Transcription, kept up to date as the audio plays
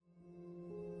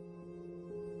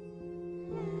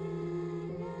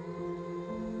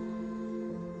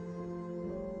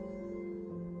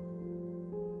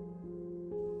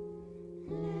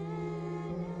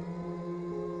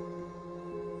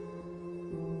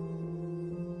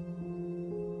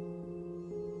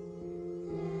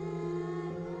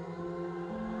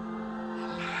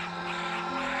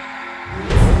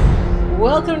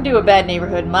Welcome to A Bad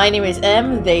Neighborhood. My name is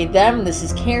M, they, them. This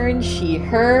is Karen, she,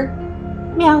 her.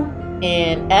 Meow.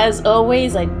 And as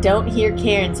always, I don't hear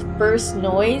Karen's first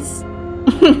noise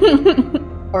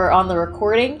or on the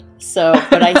recording.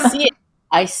 But I see it.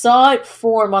 I saw it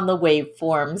form on the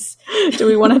waveforms. Do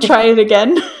we want to try it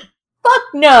again? Fuck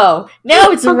no! Now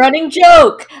it's a running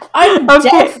joke! I'm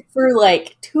deaf for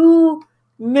like 2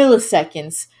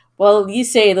 milliseconds while you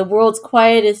say the world's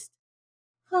quietest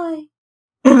hi.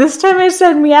 This time I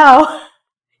said meow.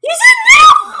 You said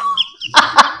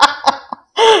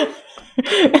meow!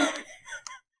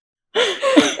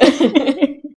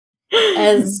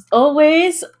 As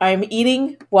always, I'm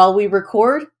eating while we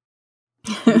record,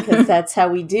 because that's how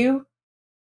we do.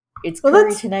 It's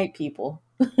curry tonight, people.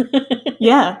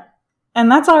 Yeah,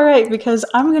 and that's alright, because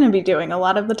I'm going to be doing a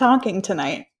lot of the talking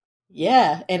tonight.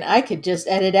 Yeah, and I could just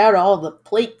edit out all the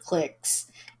plate clicks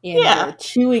and the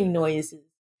chewing noises.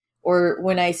 Or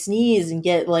when I sneeze and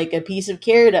get like a piece of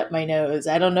carrot up my nose.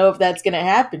 I don't know if that's going to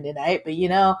happen tonight, but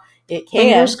it can.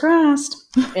 Fingers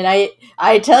crossed. And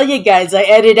I tell you guys, I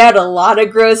edit out a lot of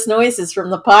gross noises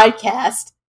from the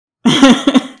podcast.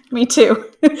 Me too.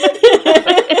 There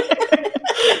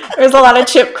was a lot of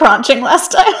chip crunching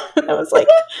last time. I was like,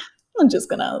 I'm just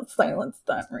going to silence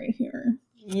that right here.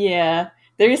 Yeah.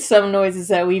 There's some noises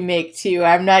that we make too.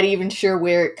 I'm not even sure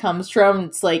where it comes from.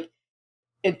 It's like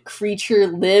a creature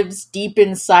lives deep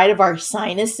inside of our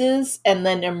sinuses and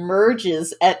then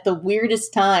emerges at the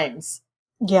weirdest times.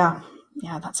 Yeah,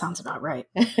 that sounds about right.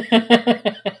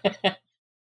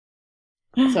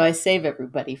 So I save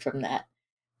everybody from that.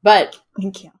 But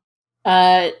thank you.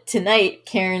 Tonight,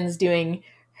 Karen's doing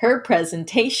her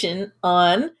presentation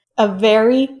on a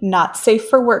very not safe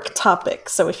for work topic.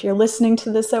 So if you're listening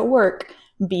to this at work,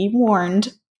 be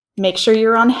warned. Make sure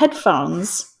you're on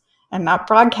headphones and not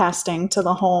broadcasting to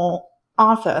the whole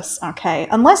office, okay?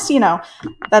 Unless,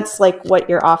 that's like what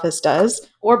your office does.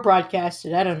 Or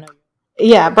broadcasted, I don't know.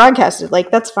 Yeah, broadcasted,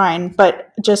 that's fine.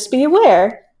 But just be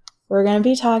aware, we're going to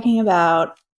be talking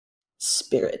about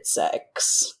spirit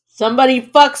sex. Somebody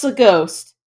fucks a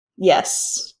ghost.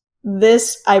 Yes.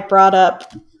 This I brought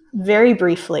up very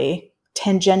briefly,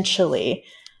 tangentially,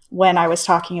 when I was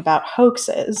talking about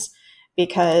hoaxes,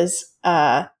 because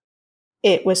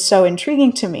it was so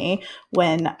intriguing to me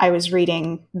when I was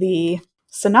reading the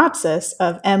synopsis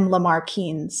of M.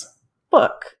 Lamarckine's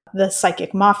book, The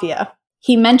Psychic Mafia.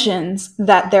 He mentions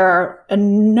that there are a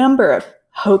number of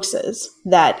hoaxes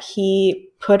that he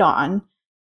put on,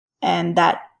 and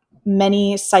that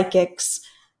many psychics,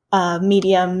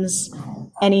 mediums,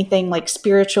 anything like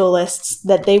spiritualists,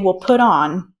 that they will put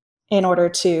on in order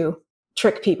to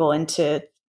trick people into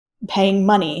paying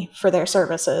money for their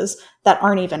services that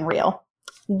aren't even real.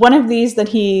 One of these that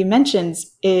he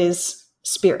mentions is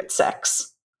spirit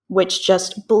sex, which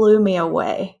just blew me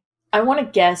away. I want to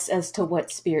guess as to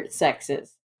what spirit sex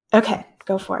is. Okay,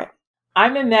 go for it.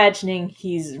 I'm imagining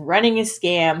he's running a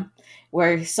scam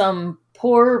where some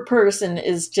poor person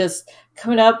is just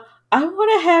coming up, I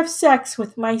want to have sex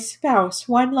with my spouse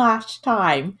one last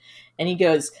time. And he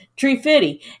goes, Tree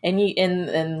Fitty. And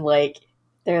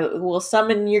we'll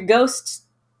summon your ghost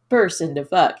person to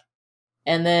fuck.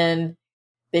 And then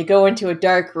they go into a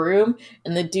dark room,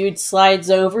 and the dude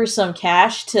slides over some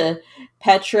cash to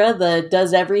Petra, the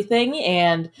does everything,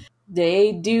 and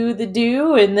they do the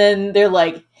do, and then they're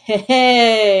like,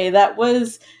 hey, that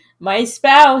was my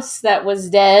spouse that was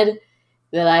dead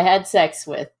that I had sex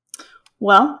with.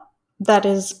 Well, that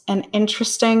is an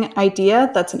interesting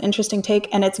idea. That's an interesting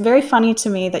take, and it's very funny to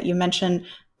me that you mentioned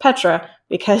Petra,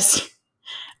 because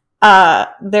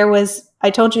I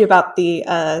told you about the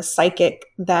psychic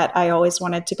that I always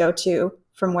wanted to go to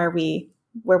from where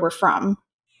we're from.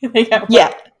 They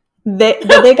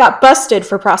got busted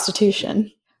for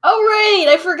prostitution. Oh, right.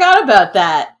 I forgot about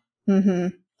that.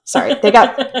 Mm-hmm. Sorry. They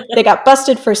got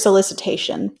busted for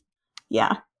solicitation.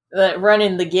 Yeah.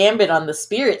 Running the gambit on the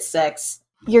spirit sex.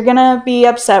 You're going to be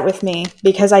upset with me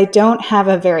because I don't have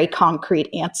a very concrete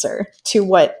answer to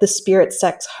what the spirit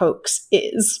sex hoax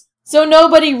is. So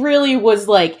nobody really was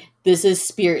like, this is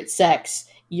spirit sex.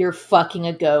 You're fucking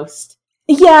a ghost.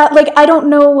 Yeah, I don't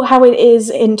know how it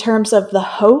is in terms of the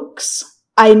hoax.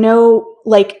 I know,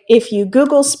 if you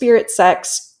Google spirit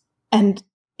sex, and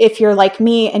if you're like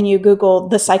me and you Google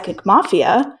The Psychic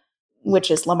Mafia,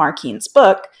 which is Lamarckine's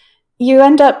book, you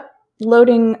end up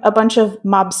loading a bunch of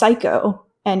Mob Psycho.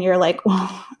 And you're like,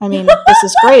 well, I mean, this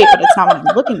is great, but it's not what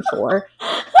I'm looking for.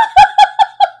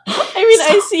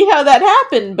 I see how that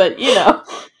happened, but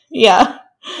Yeah.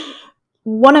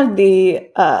 One of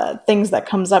the things that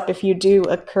comes up if you do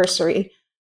a cursory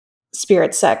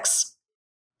spirit sex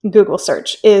Google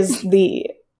search is the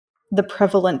the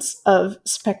prevalence of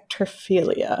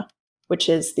spectrophilia, which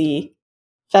is the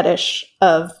fetish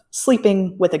of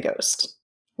sleeping with a ghost,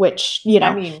 which,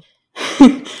 I mean,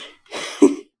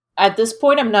 at this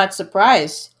point, I'm not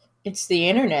surprised. It's the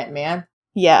internet, man.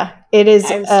 Yeah, it is.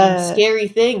 I've seen scary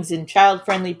things in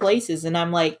child-friendly places, and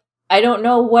I'm like, I don't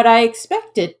know what I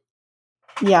expected.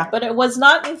 Yeah. But it was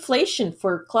not inflation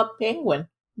for Club Penguin.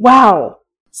 Wow.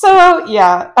 So,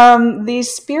 yeah, the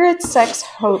spirit sex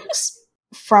hoax,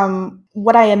 from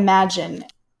what I imagine,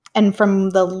 and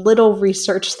from the little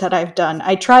research that I've done,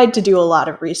 I tried to do a lot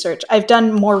of research. I've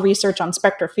done more research on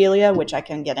spectrophilia, which I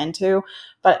can get into,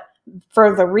 but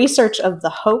for the research of the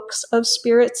hoax of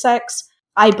spirit sex,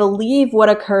 I believe what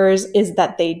occurs is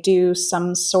that they do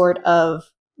some sort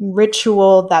of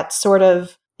ritual that sort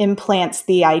of implants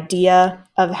the idea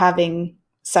of having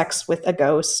sex with a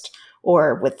ghost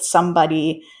or with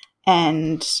somebody,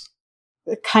 and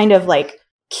kind of like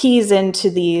keys into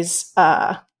these,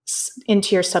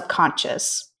 into your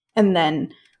subconscious. And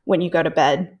then when you go to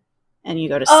bed and you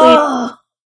go to sleep,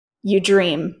 you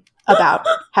dream about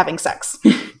having sex.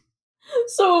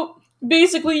 So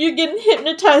basically, you're getting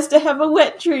hypnotized to have a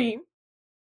wet dream.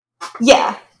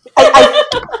 Yeah.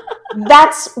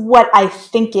 That's what I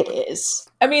think it is.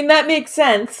 I mean, that makes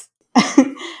sense.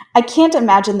 I can't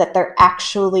imagine that they're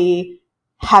actually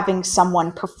having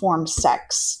someone perform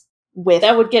sex with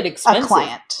that would get expensive. A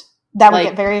client. That would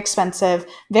get very expensive,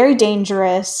 very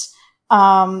dangerous,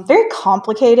 very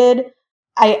complicated.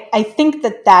 I think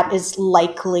that is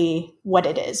likely what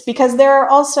it is, because there are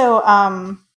also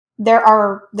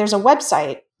there's a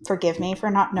website, forgive me for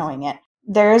not knowing it.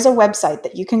 There is a website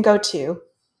that you can go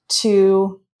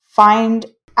to find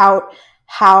out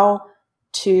how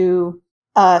to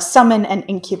summon an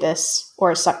incubus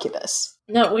or a succubus.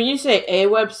 No, when you say a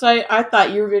website, I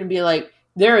thought you were going to be like,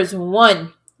 there is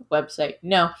one website.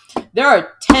 No, there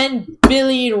are 10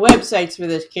 billion websites for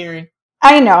this, Karen.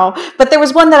 I know, but there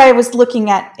was one that I was looking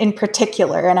at in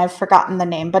particular, and I've forgotten the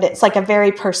name, but it's like a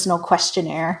very personal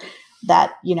questionnaire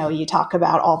that, you talk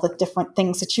about all the different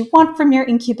things that you want from your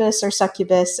incubus or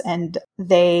succubus, and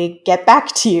they get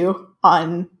back to you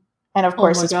on, and of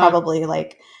course it's probably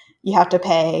like you have to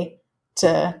pay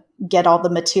to get all the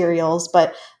materials,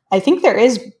 but I think there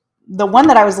is, the one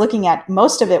that I was looking at,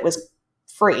 most of it was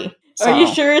free. So. Are you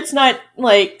sure it's not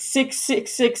like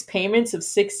 666 payments of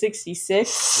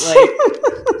 666? Like,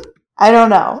 I don't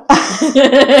know.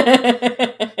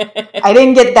 I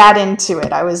didn't get that into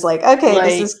it. I was like, okay,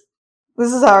 like, this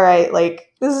is all right. Like,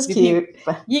 this is cute.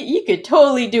 You could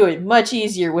totally do it much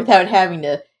easier without having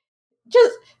to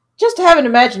just have an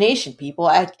imagination, people.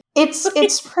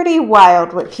 It's pretty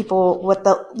wild what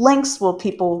the lengths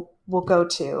people will go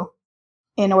to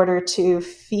in order to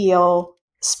feel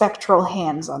spectral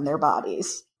hands on their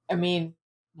bodies. I mean,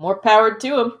 more power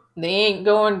to them. They ain't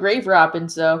going grave robbing,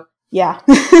 so. Yeah.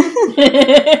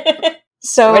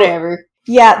 So whatever.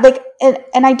 Yeah, like,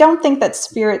 and I don't think that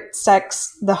spirit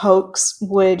sex, the hoax,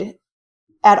 would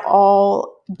at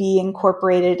all be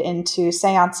incorporated into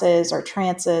seances or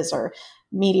trances or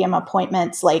medium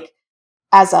appointments, like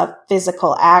as a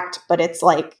physical act, but it's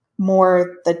like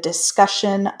more the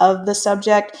discussion of the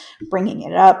subject, bringing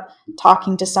it up,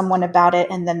 talking to someone about it,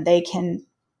 and then they can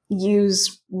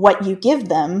use what you give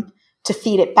them to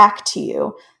feed it back to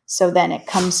you. So then it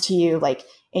comes to you like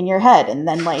in your head, and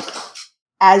then like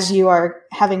as you are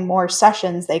having more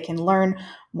sessions, they can learn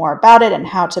more about it and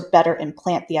how to better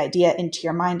implant the idea into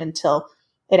your mind until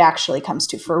it actually comes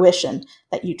to fruition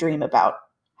that you dream about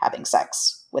having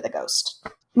sex with a ghost.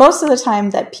 Most of the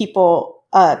time that people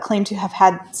claim to have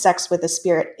had sex with a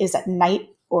spirit is at night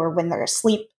or when they're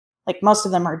asleep. Like most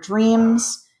of them are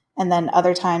dreams, and then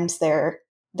other times they're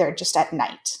just at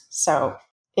night. So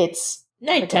it's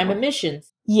nighttime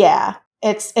emissions. Yeah.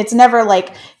 It's never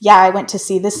like, yeah, I went to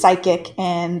see this psychic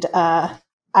and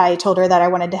I told her that I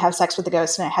wanted to have sex with the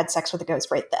ghost and I had sex with the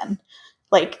ghost right then.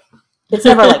 Like, it's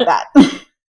never like that.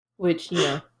 Which,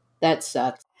 that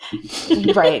sucks.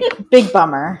 Right. Big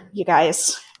bummer, you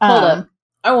guys. Hold up.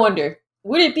 I wonder,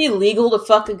 would it be legal to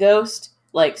fuck a ghost?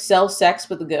 Like, sell sex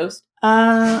with a ghost?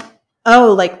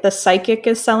 Like the psychic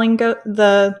is selling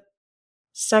the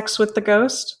sex with the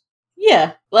ghost?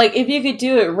 Yeah. Like, if you could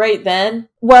do it right then.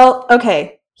 Well,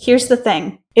 okay. Here's the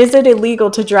thing. Is it illegal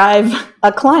to drive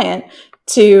a client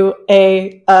to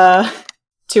a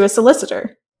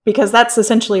solicitor? Because that's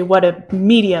essentially what a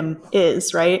medium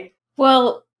is, right?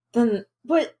 Well, then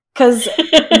what? Because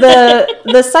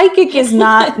the psychic is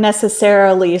not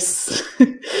necessarily.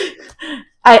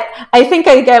 I think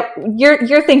I get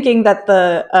you're thinking that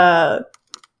the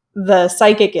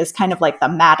psychic is kind of like the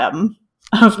madam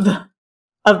of the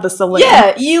of the saloon.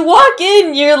 Yeah, you walk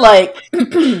in, you're like,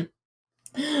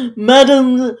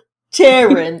 Madam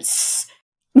Terrence.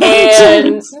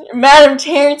 And Madam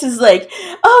Terrence is like,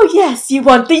 oh yes, you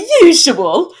want the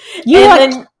usual. You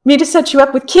want me to set you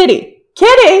up with Kitty.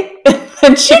 Kitty!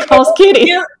 And she calls Kitty.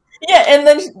 Yeah, and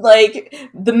then, like,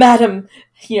 the madam,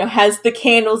 has the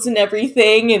candles and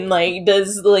everything, and, like,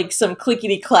 does, like, some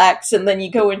clickety-clacks, and then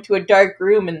you go into a dark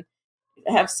room and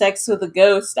have sex with a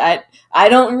ghost. I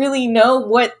don't really know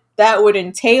what that would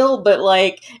entail, but,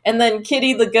 like, and then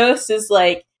Kitty the ghost is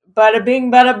like, bada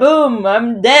bing, bada boom,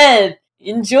 I'm dead.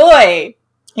 Enjoy.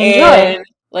 And,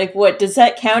 like, what, does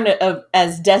that count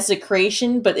as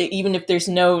desecration? But even if there's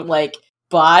no, like,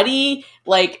 body,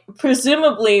 like,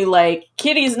 presumably, like,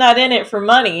 Kitty's not in it for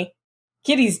money.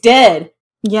 Kitty's dead.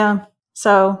 Yeah.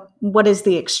 So what is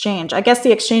the exchange? I guess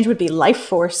the exchange would be life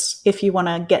force if you want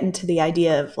to get into the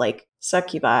idea of, like,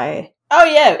 succubi. Oh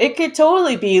yeah, it could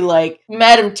totally be like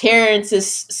Madam Terrence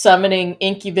is summoning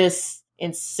incubus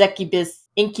and succubus,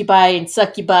 incubi and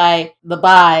succubi, the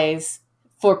buys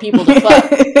for people to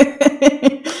fuck.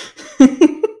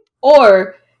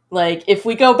 Or, like, if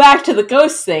we go back to the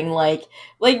ghost thing, like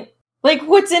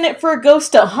what's in it for a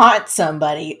ghost to haunt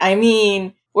somebody? I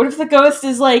mean, what if the ghost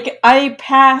is like, I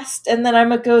passed and then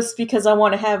I'm a ghost because I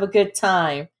want to have a good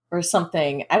time or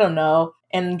something? I don't know.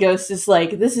 And ghost is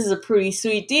like, this is a pretty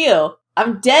sweet deal.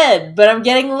 I'm dead, but I'm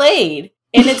getting laid.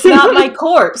 And it's not my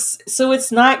corpse, so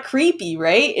it's not creepy,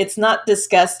 right? It's not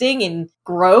disgusting and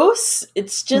gross.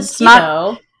 It's just, It's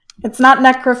not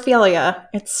necrophilia.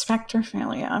 It's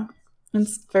spectrophilia.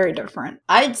 It's very different.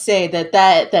 I'd say that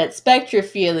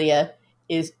spectrophilia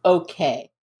is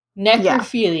okay.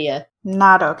 Necrophilia.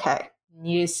 Not okay.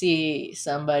 You see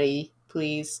somebody,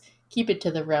 please keep it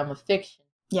to the realm of fiction.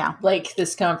 Yeah. Like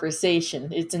this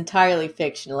conversation. It's entirely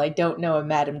fictional. I don't know a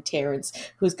Madam Terrence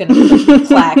who's going to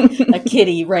clack a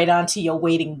kitty right onto your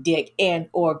waiting dick and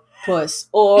or puss.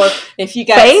 Or if you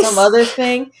got face? Some other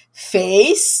thing,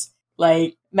 face.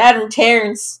 Like, Madam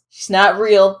Terrence, she's not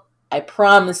real. I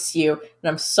promise you. And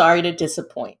I'm sorry to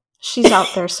disappoint. She's out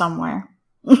there somewhere.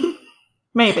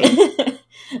 Maybe.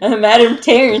 Madam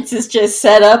Terrence is just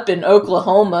set up in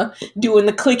Oklahoma doing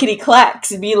the clickety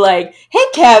clacks and be like, hey,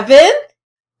 Kevin.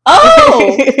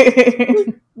 Oh,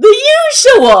 the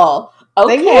usual.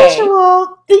 Okay.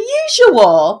 The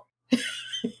usual.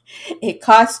 It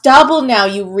costs double now,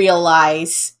 you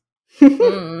realize.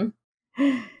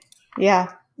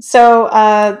 Yeah. So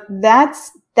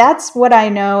that's what I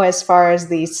know as far as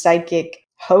the psychic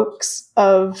hoax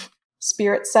of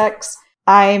spirit sex.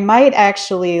 I might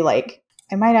actually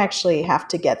have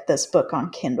to get this book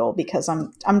on Kindle because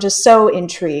I'm just so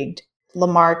intrigued.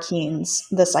 Lamar Keene's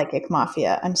The Psychic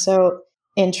Mafia. I'm so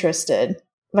interested,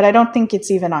 but I don't think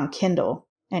it's even on Kindle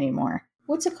anymore.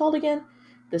 What's it called again?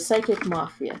 The Psychic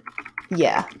Mafia.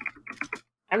 Yeah.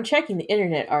 I'm checking the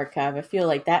Internet Archive. I feel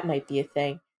like that might be a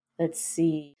thing. Let's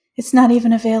see. It's not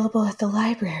even available at the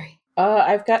library.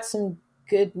 I've got some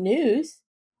good news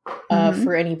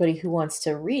for anybody who wants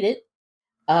to read it.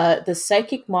 The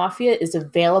Psychic Mafia is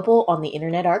available on the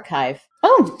Internet Archive.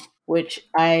 Oh! Which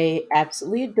I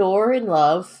absolutely adore and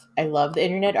love. I love the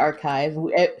Internet Archive.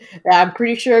 I'm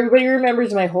pretty sure everybody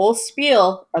remembers my whole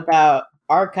spiel about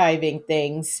archiving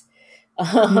things.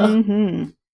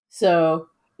 So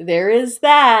there is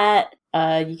that.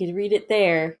 You can read it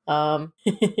there. I'm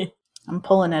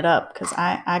pulling it up because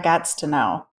I got to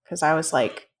know. Because I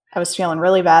was feeling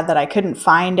really bad that I couldn't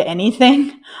find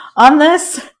anything on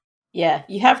this. Yeah,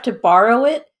 you have to borrow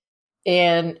it,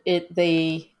 and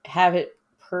they have it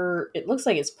it looks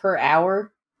like it's per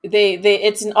hour.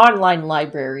 It's an online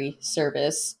library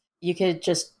service. You could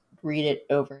just read it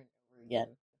over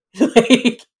and over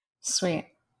again. Sweet.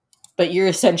 But you're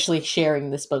essentially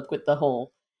sharing this book with the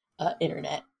whole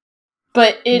internet.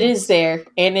 But it is there,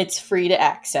 and it's free to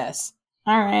access.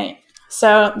 All right.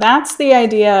 So that's the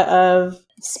idea of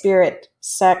spirit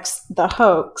sex, the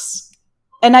hoax.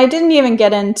 And I didn't even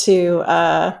get into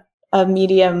a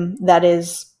medium that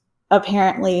is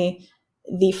apparently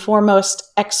the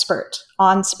foremost expert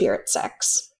on spirit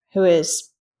sex, who is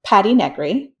Patty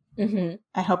Negri. Mm-hmm.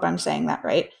 I hope I'm saying that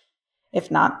right.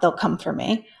 If not, they'll come for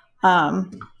me.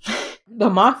 The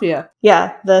mafia.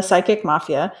 Yeah, the psychic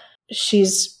mafia.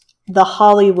 She's the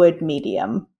Hollywood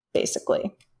medium,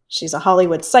 basically. She's a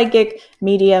Hollywood psychic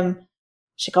medium.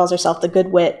 She calls herself the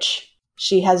Good Witch.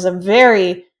 She has a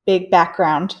very big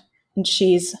background, and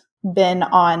she's been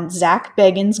on Zach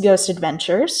Bagans' Ghost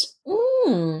Adventures.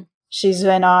 She's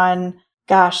been on,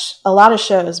 a lot of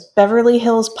shows. Beverly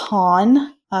Hills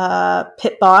Pawn,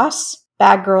 Pit Boss,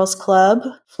 Bad Girls Club,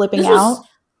 Flipping Out.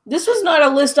 This was not a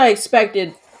list I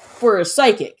expected for a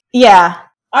psychic. Yeah.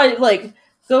 I like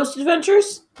Ghost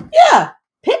Adventures. Yeah,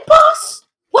 Pit Boss.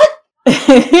 What?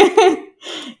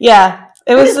 Yeah,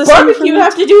 it What was does the same for barbecue me.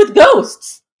 have to do with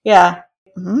ghosts? Yeah.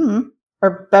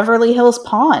 Or Beverly Hills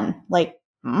Pawn. Like,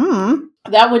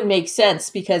 That would make sense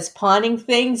because pawning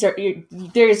things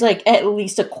there's like at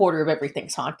least a quarter of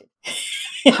everything's haunted.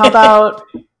 How about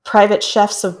Private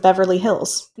Chefs of Beverly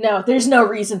Hills? No, there's no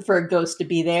reason for a ghost to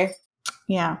be there.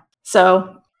 Yeah.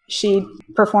 So she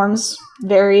performs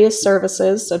various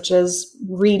services such as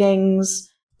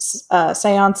readings,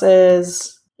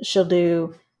 seances. She'll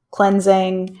do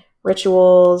cleansing,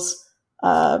 rituals,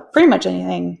 pretty much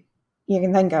anything you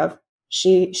can think of.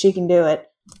 She can do it.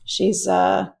 She's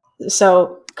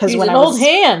so because She's when an I old was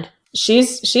hand.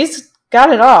 she's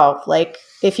got it all. Like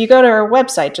if you go to her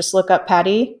website, just look up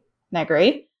Patty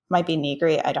Negri. Might be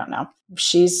Negri, I don't know.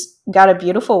 She's got a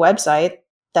beautiful website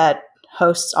that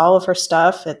hosts all of her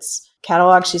stuff. It's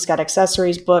catalog. She's got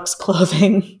accessories, books,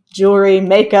 clothing, jewelry,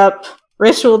 makeup,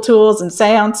 ritual tools, and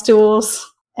seance tools.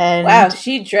 And Wow,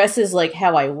 she dresses like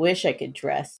how I wish I could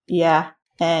dress. yeah,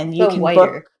 and you But can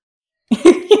whiter.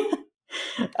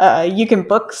 you can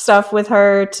book stuff with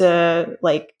her to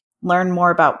like learn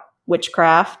more about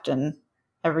witchcraft and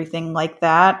everything like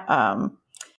that.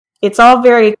 It's all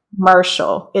very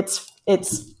commercial. It's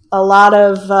a lot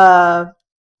of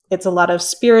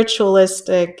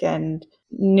spiritualistic and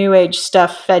new age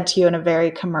stuff fed to you in a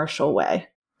very commercial way.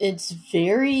 It's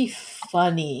very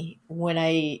funny when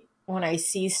I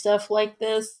see stuff like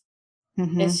this.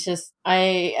 Mm-hmm. It's just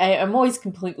I'm always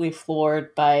completely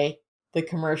floored by the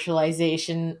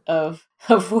commercialization of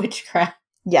witchcraft.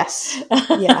 Yes.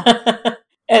 Yeah.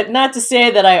 And not to say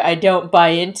that I don't buy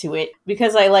into it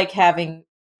because I like having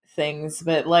things,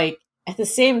 but like at the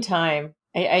same time,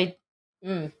 it's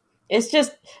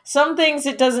just some things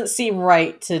it doesn't seem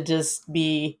right to just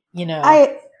be,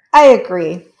 I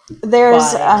agree.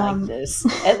 There's buying like this.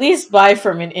 At least buy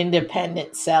from an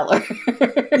independent seller.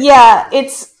 yeah,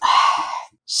 it's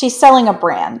she's selling a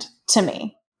brand to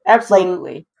me.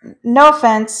 Absolutely. Like, no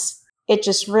offense, it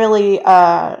just really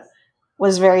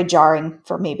was very jarring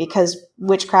for me because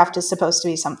witchcraft is supposed to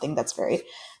be something that's very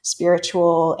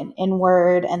spiritual and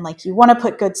inward, and like you want to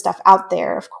put good stuff out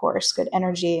there, of course, good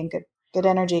energy and good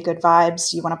energy, good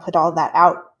vibes. You want to put all that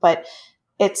out, but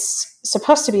it's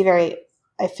supposed to be very,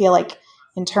 I feel like,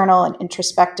 internal and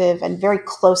introspective and very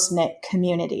close-knit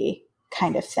community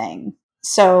kind of thing.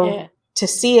 So to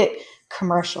see it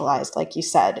commercialized, like you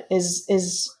said,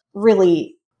 is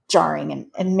really jarring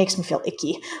and makes me feel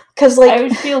icky. Because like I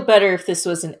would feel better if this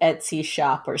was an Etsy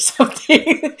shop or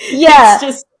something. Yeah. It's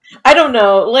just I don't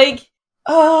know, like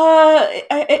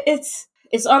it's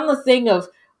on the thing of,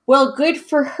 well, good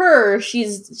for her,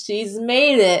 she's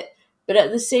made it, but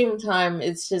at the same time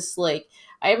it's just like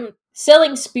I'm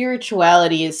selling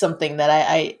spirituality is something that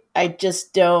I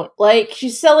just don't like.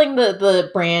 She's selling the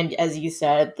brand, as you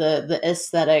said, the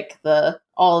aesthetic, the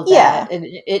all of that, and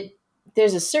it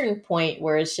there's a certain point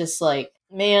where it's just like,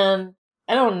 man,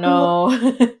 I don't know.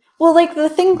 Well, like the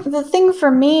thing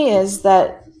for me is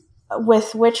that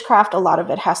with witchcraft, a lot of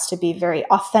it has to be very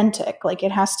authentic. Like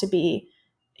it has to be,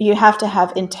 you have to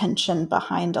have intention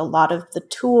behind a lot of the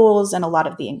tools and a lot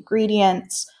of the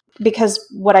ingredients. Because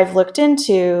what I've looked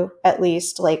into, at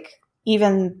least, like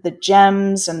even the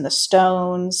gems and the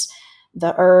stones,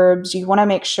 the herbs, you want to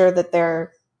make sure that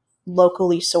they're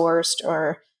locally sourced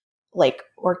or like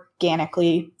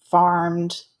organically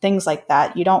farmed, things like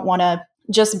that. You don't want to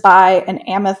just buy an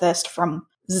amethyst from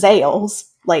Zales.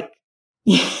 Like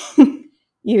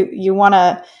you want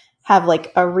to have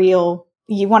like a real,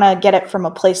 you want to get it from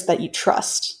a place that you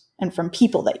trust and from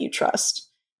people that you trust.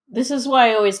 This is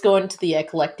why I always go into the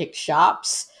eclectic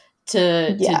shops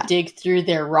to dig through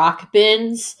their rock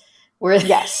bins. Where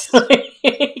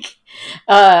like,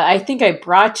 I think I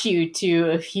brought you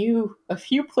to a few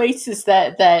places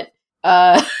that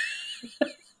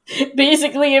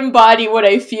basically embody what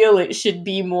I feel it should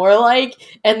be more like,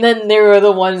 and then there were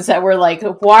the ones that were like,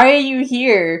 why are you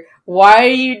here? Why are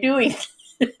you doing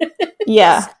this?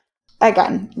 Yeah.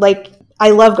 Again, like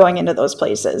I love going into those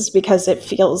places because it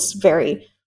feels very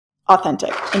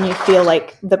authentic and you feel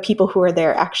like the people who are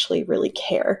there actually really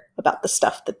care about the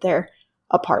stuff that they're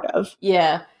a part of.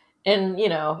 Yeah. And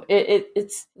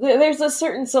it's there's a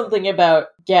certain something about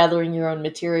gathering your own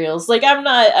materials. Like I'm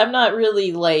not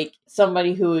really like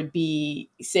somebody who would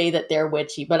say that they're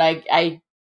witchy, but I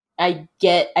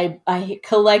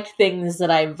collect things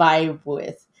that I vibe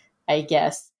with, I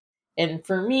guess. And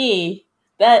for me,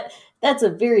 that's a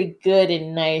very good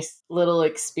and nice little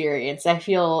experience. I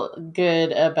feel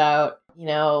good about,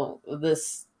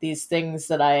 these things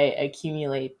that I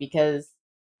accumulate because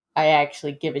I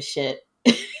actually give a shit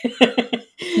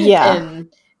Yeah.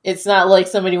 And it's not like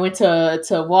somebody went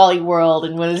to Wally World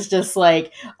and was just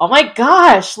like, oh my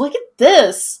gosh, look at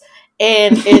this.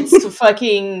 And it's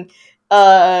fucking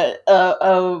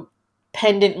a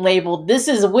pendant labeled, this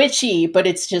is witchy, but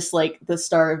it's just like the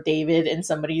Star of David and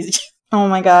somebody's. Oh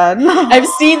my god. I've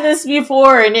seen this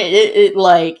before, and it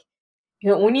like,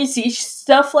 when you see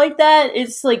stuff like that,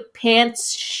 it's like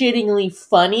pants shittingly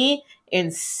funny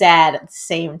and sad at the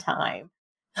same time.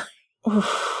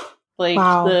 Like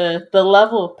Wow. the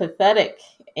level of pathetic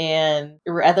and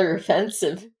rather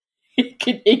offensive it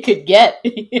could get,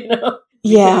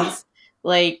 Yeah. because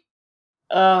like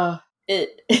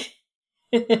it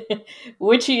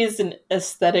witchy is an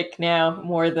aesthetic now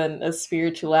more than a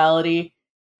spirituality.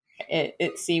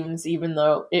 It seems, even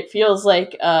though it feels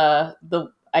like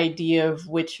the idea of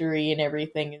witchery and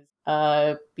everything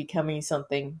is becoming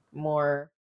something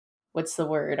more, what's the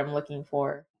word I'm looking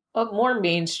for? More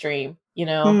mainstream.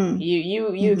 Mm.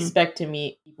 You expect to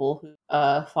meet people who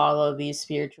follow these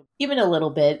spiritual, even a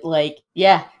little bit. Like,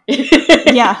 yeah,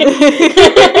 Yeah.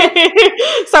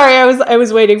 Sorry, I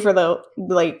was waiting for the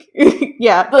like.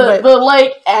 Yeah, but the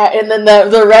like, and then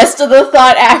the rest of the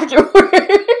thought afterward.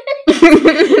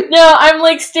 No, I'm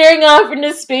like staring off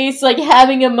into space, like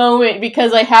having a moment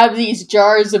because I have these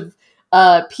jars of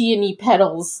peony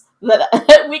petals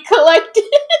that we collected.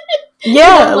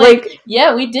 yeah, like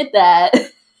yeah, we did that.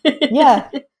 yeah,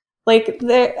 like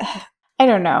there. I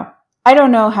don't know. I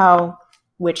don't know how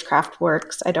witchcraft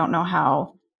works. I don't know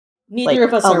how Neither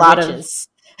of like us a are lot of witches.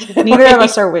 neither of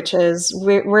us are witches.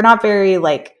 We're not very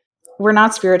like we're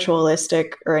not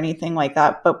spiritualistic or anything like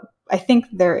that. But I think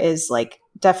there is like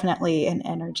definitely an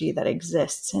energy that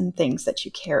exists in things that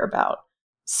you care about.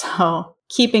 So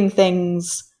keeping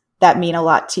things that mean a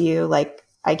lot to you, like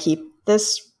I keep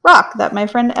this rock that my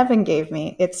friend Evan gave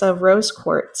me. It's a rose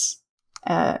quartz.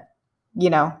 Uh,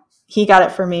 he got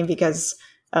it for me because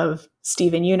of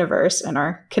Steven Universe and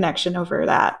our connection over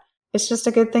that. It's just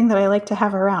a good thing that I like to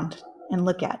have around and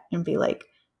look at and be like,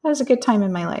 that was a good time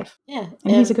in my life. Yeah.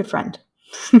 And he's a good friend.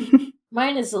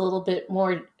 Mine is a little bit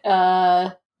more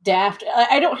daft.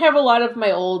 I don't have a lot of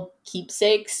my old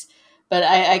keepsakes, but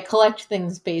I collect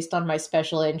things based on my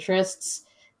special interests,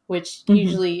 which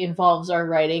usually involves our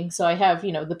writing. So I have,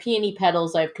 the peony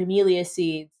petals, I have camellia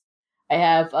seeds, I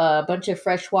have a bunch of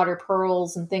freshwater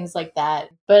pearls and things like that.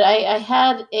 But I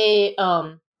had a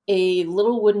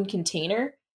little wooden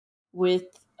container with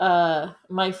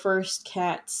my first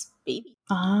cat's baby.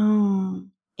 Oh.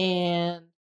 And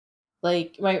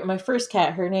like my first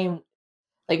cat, her name,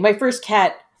 like my first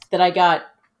cat that I got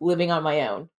living on my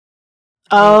own.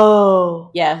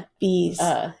 Oh. Yeah. Bees.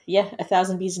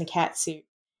 1,000 bees in a cat suit.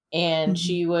 And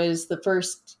she was the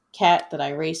first cat that I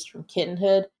raised from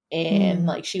kittenhood. And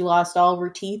like she lost all of her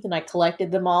teeth and I collected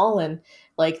them all, and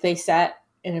like they sat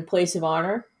in a place of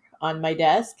honor on my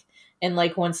desk. And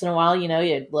like once in a while,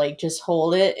 you'd like just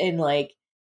hold it and like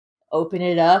open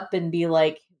it up and be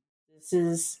like,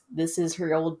 this is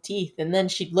her old teeth. And then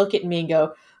she'd look at me and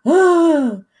go,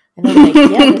 oh, and I'm like,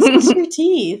 yeah, this is your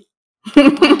teeth.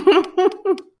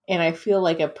 And I feel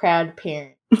like a proud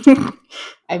parent.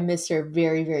 I miss her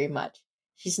very, very much.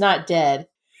 She's not dead.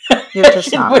 You're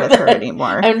just not with her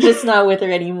anymore. I'm just not with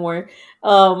her anymore.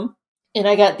 And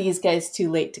I got these guys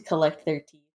too late to collect their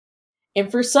teeth. And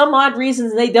for some odd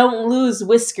reasons, they don't lose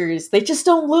whiskers. They just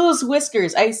don't lose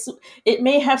whiskers. It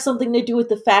may have something to do with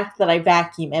the fact that I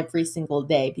vacuum every single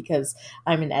day because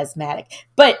I'm an asthmatic.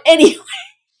 But anyway,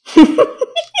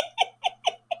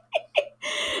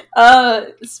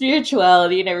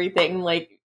 spirituality and everything,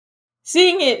 like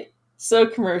seeing it so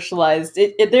commercialized,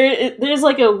 there's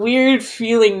like a weird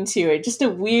feeling to it, just a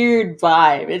weird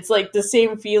vibe. It's like the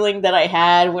same feeling that I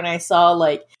had when I saw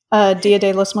like Dia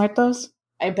de los Muertos.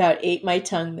 I about ate my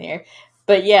tongue there.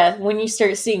 But yeah, when you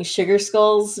start seeing sugar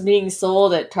skulls being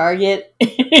sold at Target,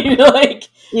 you're like...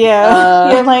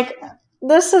 Yeah, you're like,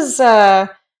 this is,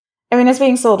 it's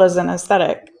being sold as an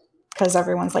aesthetic, because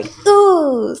everyone's like,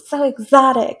 ooh, so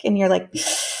exotic. And you're like,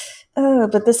 oh,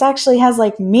 but this actually has,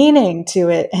 like, meaning to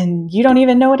it, and you don't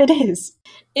even know what it is.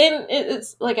 And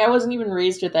it's, like, I wasn't even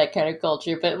raised with that kind of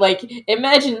culture, but, like,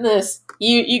 imagine this.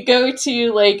 You go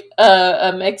to, like,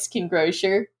 a Mexican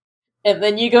grocer, and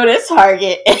then you go to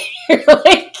Target, and you're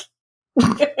like...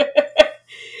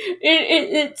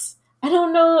 it's... I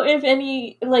don't know if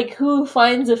any, like, who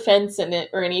finds offense in it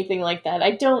or anything like that.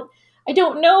 I don't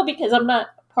know, because I'm not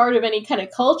part of any kind of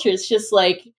culture. It's just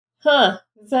like,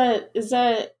 is that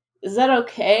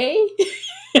okay?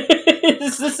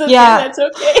 Is this something that's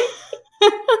okay?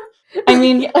 I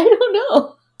mean, I don't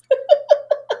know.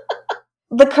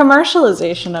 The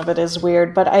commercialization of it is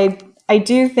weird, but I I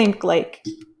do think, like,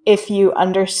 if you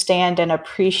understand and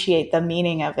appreciate the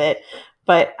meaning of it,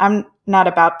 but I'm not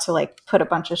about to, like, put a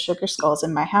bunch of sugar skulls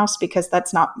in my house because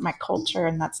that's not my culture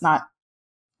and that's not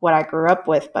what I grew up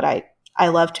with, but I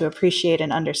love to appreciate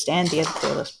and understand Dia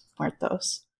de los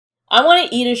Muertos. I want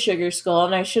to eat a sugar skull,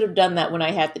 and I should have done that when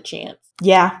I had the chance.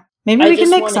 Yeah, maybe we can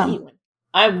make some. Eat one.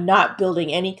 I'm not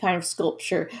building any kind of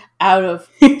sculpture out of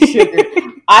sugar.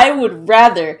 I would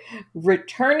rather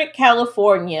return to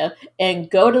California and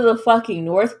go to the fucking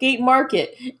Northgate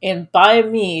Market and buy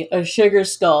me a sugar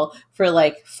skull for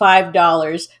like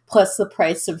 $5 plus the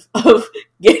price of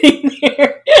getting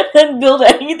there than build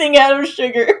anything out of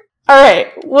sugar. All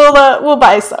right, we'll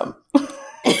buy some.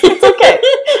 It's okay.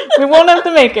 We won't have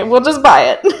to make it. We'll just buy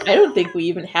it. I don't think we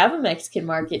even have a Mexican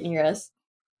market near us.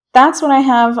 That's what I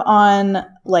have on,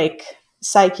 like,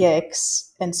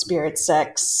 psychics and spirit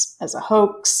sex as a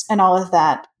hoax and all of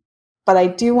that. But I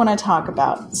do want to talk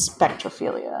about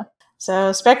spectrophilia.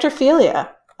 So spectrophilia,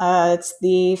 it's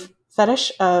the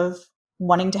fetish of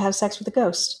wanting to have sex with a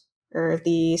ghost, or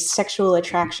the sexual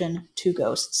attraction to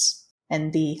ghosts,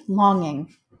 and the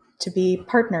longing to be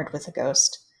partnered with a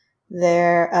ghost.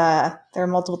 There are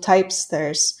multiple types.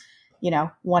 There's,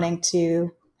 wanting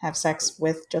to have sex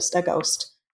with just a ghost.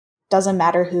 Doesn't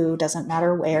matter who, doesn't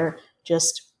matter where,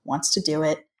 just wants to do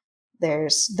it.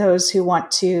 There's those who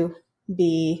want to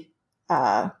be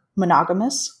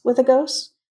monogamous with a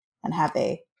ghost and have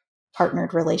a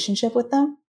partnered relationship with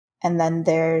them. And then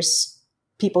there's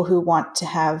people who want to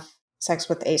have sex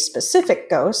with a specific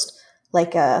ghost,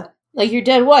 like your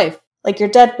dead wife. Like your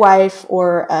dead wife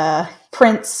or a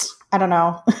prince. I don't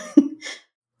know.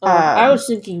 I was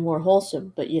thinking more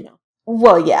wholesome, but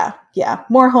Well, yeah,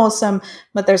 more wholesome,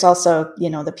 but there's also,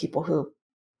 the people who,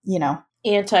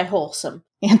 anti-wholesome.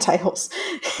 It's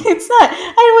not,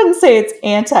 I wouldn't say it's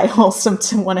anti-wholesome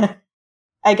to want to,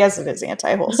 I guess it is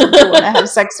anti-wholesome to want to have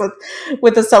sex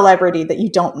with a celebrity that you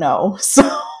don't know. So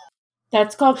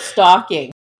that's called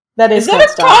stalking. That is called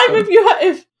stalking.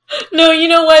 If no, you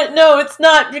know what? No, it's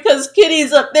not, because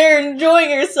Kitty's up there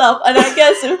enjoying herself, and I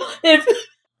guess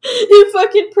if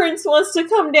fucking Prince wants to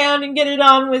come down and get it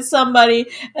on with somebody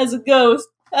as a ghost,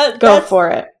 go for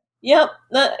it. Yep,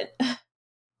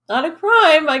 not a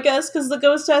crime, I guess, because the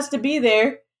ghost has to be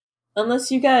there.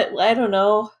 Unless you got, I don't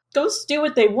know, ghosts do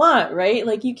what they want, right?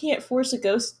 Like, you can't force a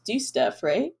ghost to do stuff,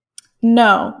 right?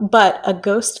 No, but a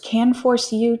ghost can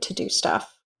force you to do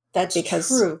stuff. That's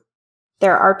true.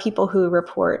 There are people who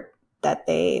report that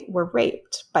they were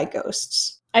raped by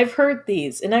ghosts. I've heard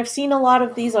these, and I've seen a lot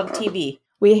of these on TV.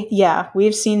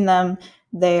 We've seen them.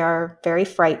 They are very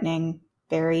frightening,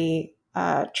 very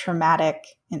traumatic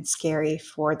and scary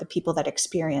for the people that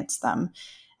experience them.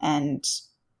 And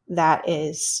that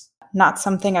is not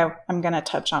something I'm going to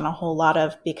touch on a whole lot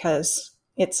of, because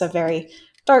it's a very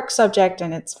dark subject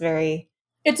and it's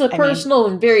a personal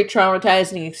and very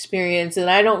traumatizing experience, and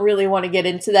I don't really want to get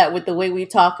into that with the way we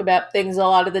talk about things a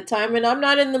lot of the time, and I'm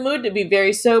not in the mood to be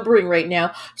very sobering right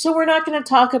now, so we're not going to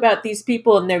talk about these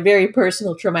people and their very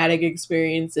personal traumatic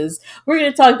experiences. We're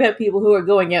going to talk about people who are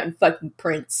going out and fucking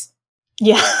Prince.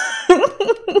 Yeah.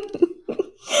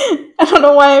 I don't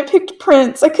know why I picked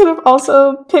Prince. I could have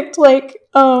also picked,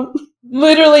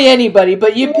 literally anybody,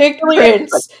 but you picked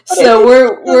Prince, so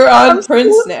we're on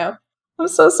Prince now. I'm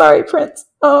so sorry, Prince.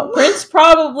 Prince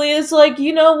probably is like,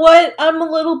 you know what? I'm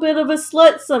a little bit of a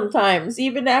slut sometimes,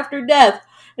 even after death.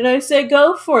 And I say,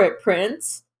 go for it,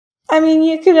 Prince. I mean,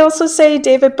 you could also say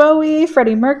David Bowie,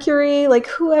 Freddie Mercury,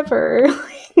 whoever.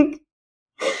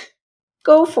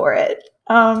 Go for it.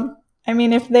 I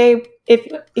mean, if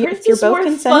you're both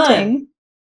consenting,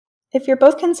 if you're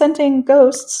both consenting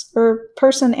ghosts, or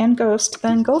person and ghost,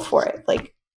 then go for it.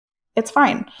 It's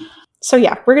fine. So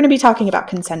yeah, we're going to be talking about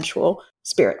consensual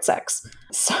spirit sex.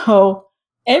 So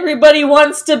everybody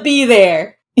wants to be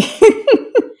there.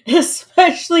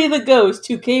 Especially the ghost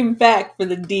who came back for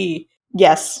the D.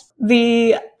 Yes.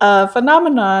 The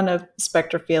phenomenon of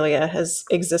spectrophilia has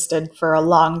existed for a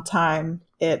long time.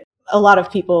 A lot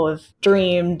of people have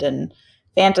dreamed and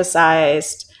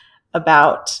fantasized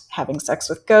about having sex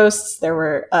with ghosts. There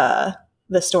were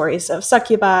the stories of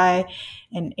succubi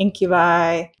and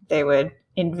incubi. They would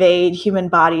invade human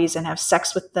bodies and have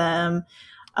sex with them.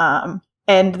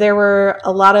 And there were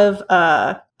a lot of,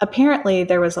 apparently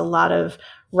there was a lot of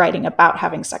writing about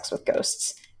having sex with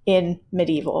ghosts in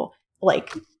medieval,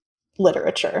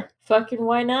 literature. Fucking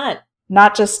why not?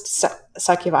 Not just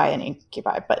succubi and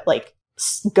incubi, but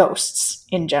ghosts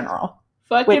in general.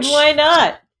 Fucking why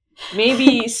not?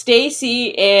 Maybe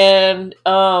Stacy and,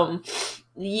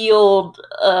 the old,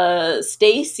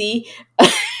 Stacy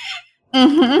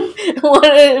Mm-hmm.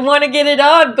 want to get it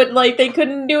on, but like they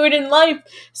couldn't do it in life.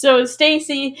 So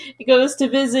Stacy goes to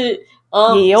visit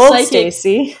Ye old psychic.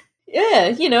 Stacy.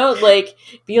 Yeah, like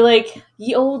be like,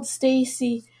 ye old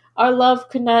Stacy, our love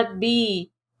could not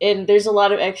be. And there's a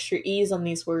lot of extra e's on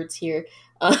these words here.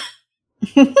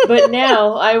 But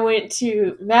now I went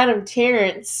to Madame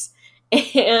Terrence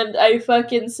and I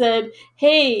fucking said,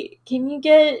 "Hey, can you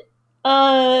get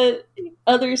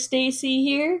other Stacy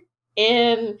here?"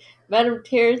 And Madame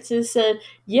Terrence has said,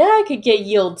 "Yeah, I could get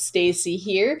Yield Stacy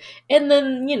here." And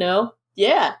then,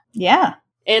 yeah. Yeah.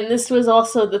 And this was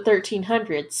also the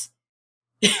 1300s.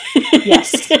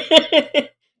 Yes.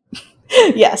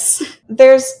 Yes.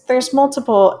 There's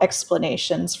multiple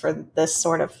explanations for this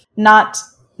sort of not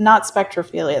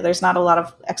spectrophilia. There's not a lot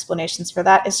of explanations for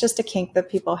that. It's just a kink that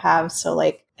people have. So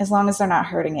like, as long as they're not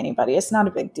hurting anybody, it's not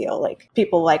a big deal. Like,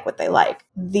 people like what they like.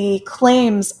 The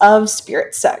claims of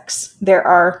spirit sex, there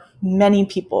are many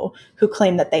people who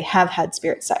claim that they have had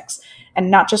spirit sex,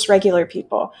 and not just regular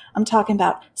people. I'm talking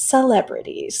about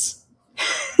celebrities.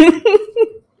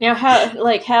 Now,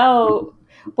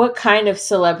 what kind of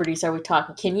celebrities are we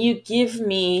talking? Can you give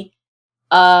me,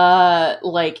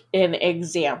 like an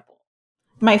example?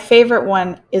 My favorite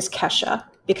one is Kesha,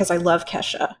 because I love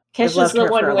Kesha. Kesha's the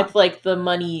one with like the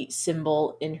money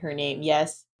symbol in her name,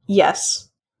 yes? Yes.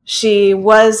 She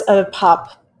was a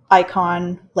pop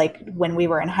icon, like when we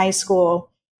were in high school.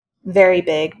 Very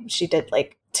big. She did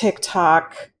like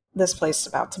TikTok, This Place is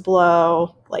About to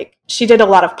Blow. Like, she did a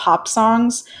lot of pop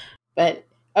songs. But,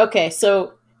 okay,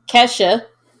 so Kesha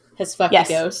has fucked a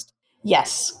ghost.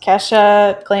 Yes.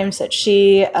 Kesha claims that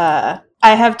she,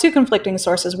 I have two conflicting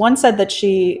sources. One said that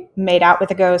she made out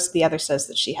with a ghost. The other says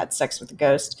that she had sex with a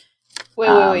ghost.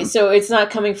 Wait. So it's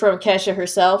not coming from Kesha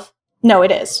herself? No,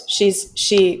 it is.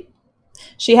 She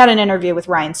had an interview with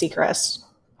Ryan Seacrest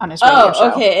on his radio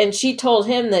show. Okay. And she told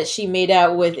him that she made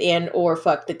out with or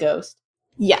fucked the ghost.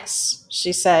 Yes.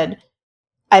 She said,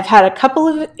 I've had a couple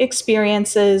of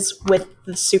experiences with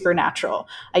the supernatural.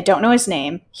 I don't know his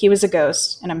name. He was a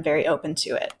ghost, and I'm very open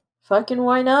to it. Fucking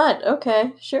why not?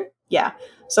 Okay, sure. Yeah.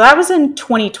 So that was in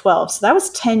 2012. So that was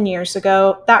 10 years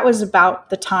ago. That was about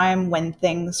the time when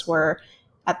things were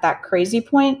at that crazy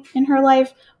point in her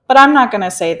life. But I'm not going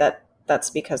to say that that's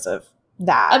because of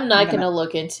that. I'm not going to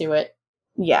look into it.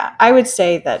 Yeah. I would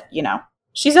say that,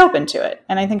 she's open to it.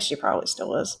 And I think she probably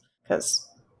still is, because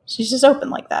she's just open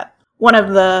like that. One of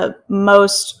the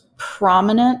most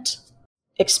prominent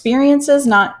experiences,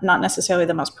 not necessarily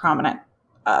the most prominent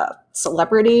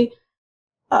celebrity.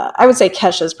 I would say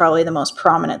Kesha is probably the most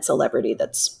prominent celebrity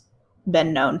that's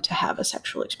been known to have a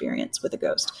sexual experience with a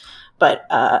ghost. But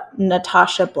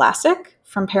Natasha Blasik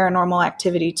from Paranormal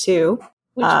Activity 2.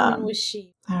 Which one was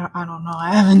she? I don't know.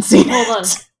 I haven't seen it. Hold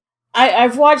on.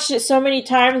 I've watched it so many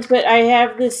times, but I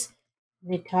have this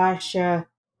Natasha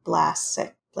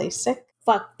Blasik.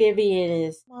 Fuck, Vivian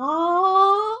is.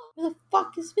 Oh, who the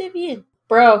fuck is Vivian?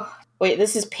 Bro, wait,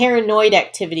 this is Paranoid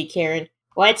Activity, Karen.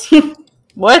 What?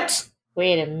 What?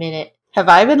 Wait a minute. Have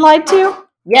I been lied to?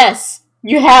 Yes,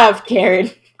 you have,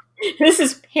 Karen. This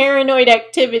is Paranoid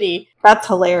Activity. That's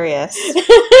hilarious.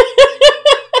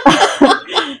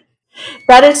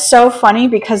 That is so funny,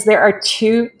 because there are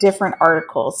two different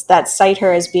articles that cite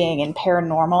her as being in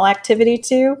Paranormal Activity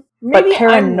 2. Maybe but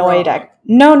Paranoid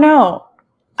No.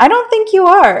 I don't think you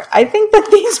are. I think that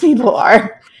these people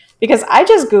are. Because I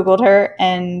just Googled her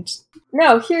and...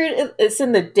 No, here it's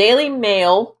in the Daily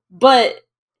Mail, but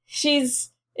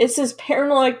it says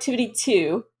Paranormal Activity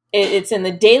 2. It's in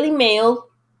the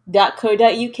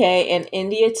dailymail.co.uk and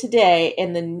India Today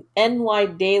and the NY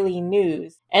Daily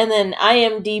News. And then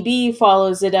IMDb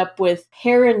follows it up with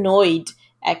Paranoid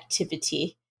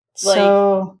Activity.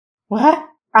 So, what?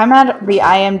 I'm at the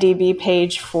IMDb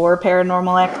page for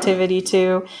Paranormal Activity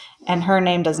 2, and her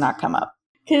name does not come up.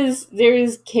 Because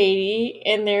there's Katie,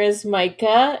 and there's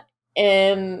Micah,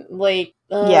 and,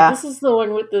 this is the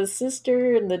one with the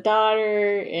sister and the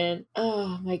daughter, and,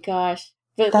 oh my gosh.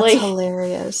 But, that's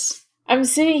hilarious. I'm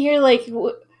sitting here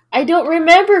I don't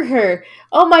remember her.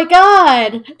 Oh my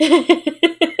god!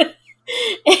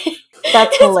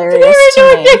 That's hilarious to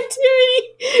me. Activity.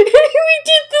 We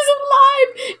did this live,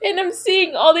 and I'm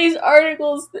seeing all these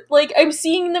articles. I'm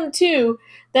seeing them too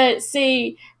that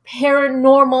say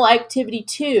Paranormal Activity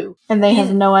 2, and they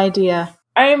have no idea.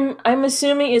 I'm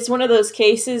assuming it's one of those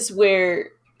cases where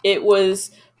it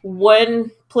was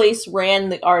one place ran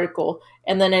the article,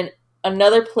 and then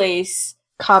another place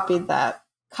copied the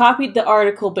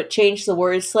article, but changed the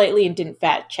words slightly and didn't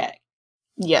fact check.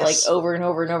 Yes. Over and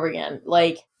over and over again.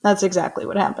 That's exactly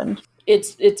what happened.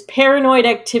 It's Paranoid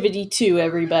Activity 2,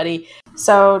 everybody.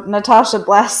 So Natasha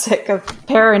Blasik of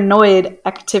Paranoid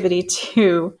Activity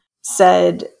 2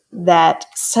 said that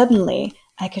suddenly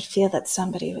I could feel that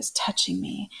somebody was touching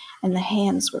me and the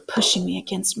hands were pushing me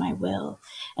against my will,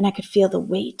 and I could feel the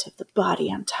weight of the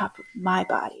body on top of my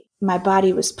body. My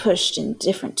body was pushed in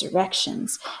different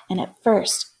directions, and at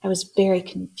first I was very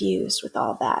confused with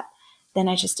all that. Then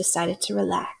I just decided to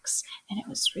relax, and it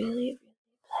was really, really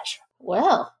pleasurable.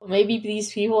 Well, maybe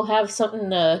these people have something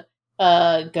to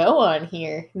go on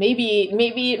here. Maybe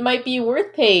it might be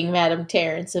worth paying Madame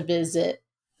Terrence a visit.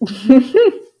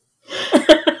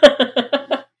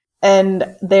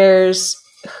 And there's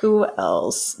who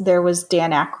else? There was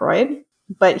Dan Aykroyd,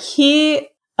 but he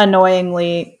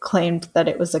annoyingly claimed that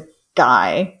it was a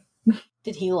guy.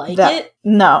 Did he like it?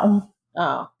 No.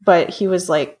 Oh. But he was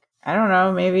like, I don't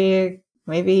know,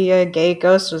 maybe a gay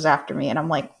ghost was after me. And I'm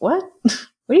like, what?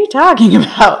 What are you talking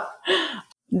about?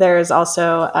 There's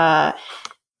also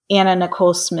Anna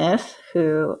Nicole Smith,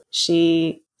 who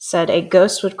she said a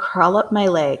ghost would crawl up my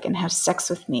leg and have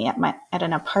sex with me at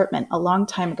an apartment a long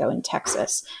time ago in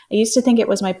Texas. I used to think it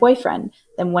was my boyfriend.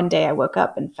 Then one day I woke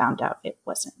up and found out it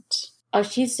wasn't. Oh,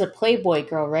 she's a Playboy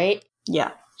girl, right?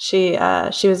 Yeah. She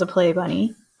was a Playboy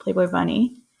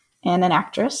bunny, and an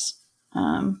actress.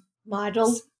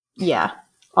 Model? Yeah.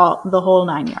 The whole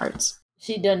 9 yards.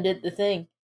 She done did the thing.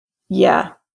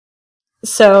 Yeah.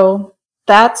 So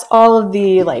that's all of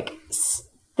the, like,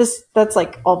 that's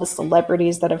like all the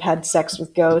celebrities that have had sex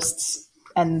with ghosts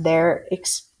and their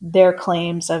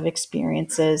claims of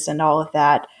experiences and all of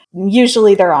that.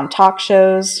 Usually they're on talk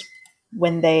shows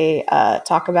when they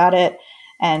talk about it,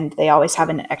 and they always have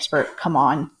an expert come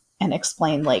on and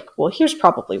explain, like, well, here's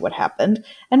probably what happened.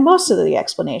 And most of the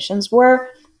explanations were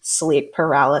sleep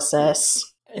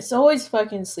paralysis. It's always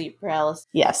fucking sleep paralysis.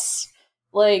 Yes.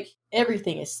 Like,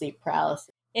 everything is sleep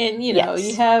paralysis. And, you know, Yes.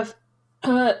 You have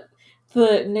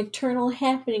the nocturnal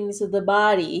happenings of the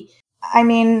body. I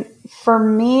mean, for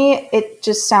me, it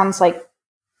just sounds like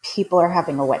people are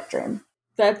having a wet dream.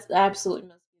 That's absolutely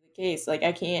must be the case. Like,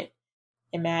 I can't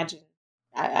imagine.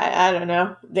 I don't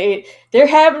know. They're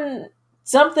having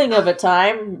something of a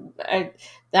time.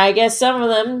 I guess some of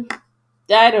them,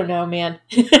 I don't know, man.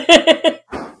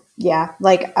 Yeah,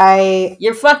 like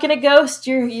You're fucking a ghost.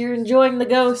 You're enjoying the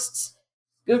ghosts.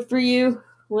 Good for you.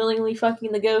 Willingly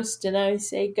fucking the ghost, and I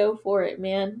say go for it,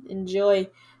 man. Enjoy.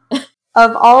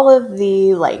 Of all of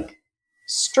the, like,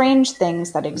 strange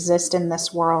things that exist in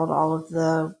this world, all of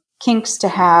the kinks to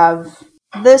have,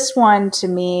 this one to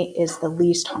me is the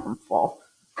least harmful.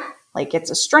 Like,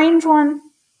 it's a strange one,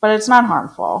 but it's not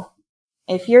harmful.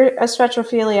 If you're a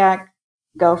spectrophiliac,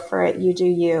 go for it. You do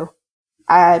you.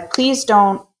 Please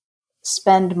don't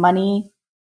spend money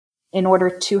in order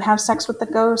to have sex with the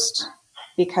ghost,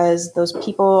 because those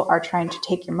people are trying to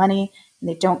take your money and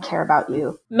they don't care about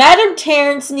you. Madame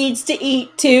Terrence needs to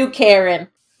eat too, Karen.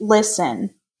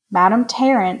 Listen, Madame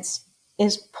Terrence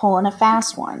is pulling a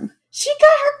fast one. She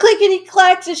got her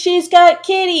clickety-clacks and she's got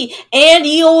Kitty and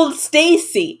the old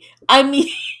Stacy. I mean,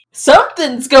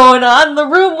 something's going on. The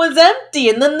room was empty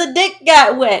and then the dick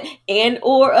got wet and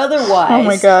or otherwise. Oh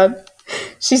my god.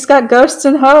 She's got ghosts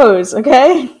and hoes,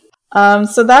 okay?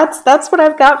 So that's what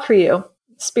I've got for you.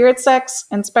 Spirit sex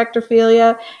and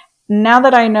spectrophilia. Now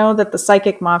that I know that the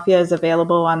Psychic Mafia is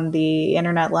available on the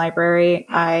Internet Library,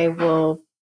 I'm going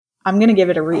to give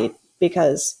it a read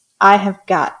because I have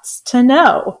got to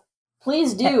know.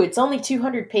 Please do. It's only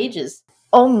 200 pages.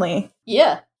 Only.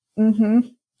 Yeah. Mm-hmm.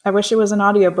 I wish it was an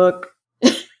audiobook.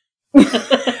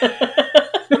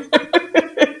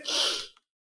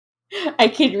 I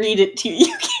could read it to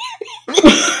you.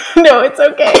 No, it's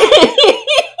okay.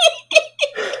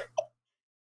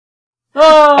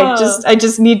 Oh. I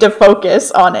just need to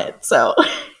focus on it, so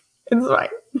it's fine.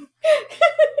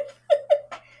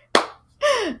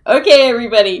 Okay,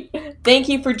 everybody. Thank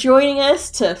you for joining us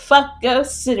to fuck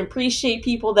ghosts and appreciate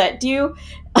people that do.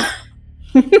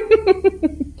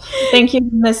 Thank you,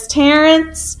 Miss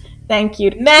Terrence. Thank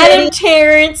you, Madam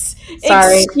Terrence.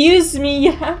 Sorry. Excuse me,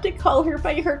 you have to call her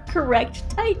by her correct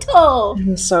title.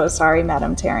 I'm so sorry,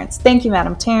 Madam Terrence. Thank you,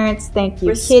 Madam Terrence. Thank you,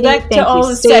 Respect Kitty. Thank to all you,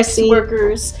 the Stacey. sex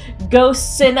workers,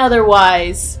 ghosts and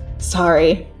otherwise.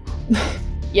 Sorry.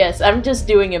 Yes, I'm just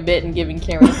doing a bit and giving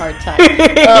Karen a hard time.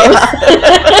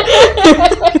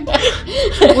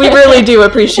 We really do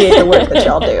appreciate the work that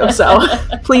y'all do, so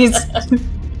please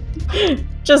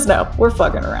just know we're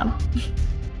fucking around.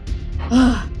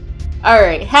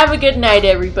 Alright, have a good night,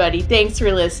 everybody. Thanks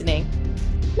for listening.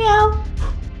 Meow.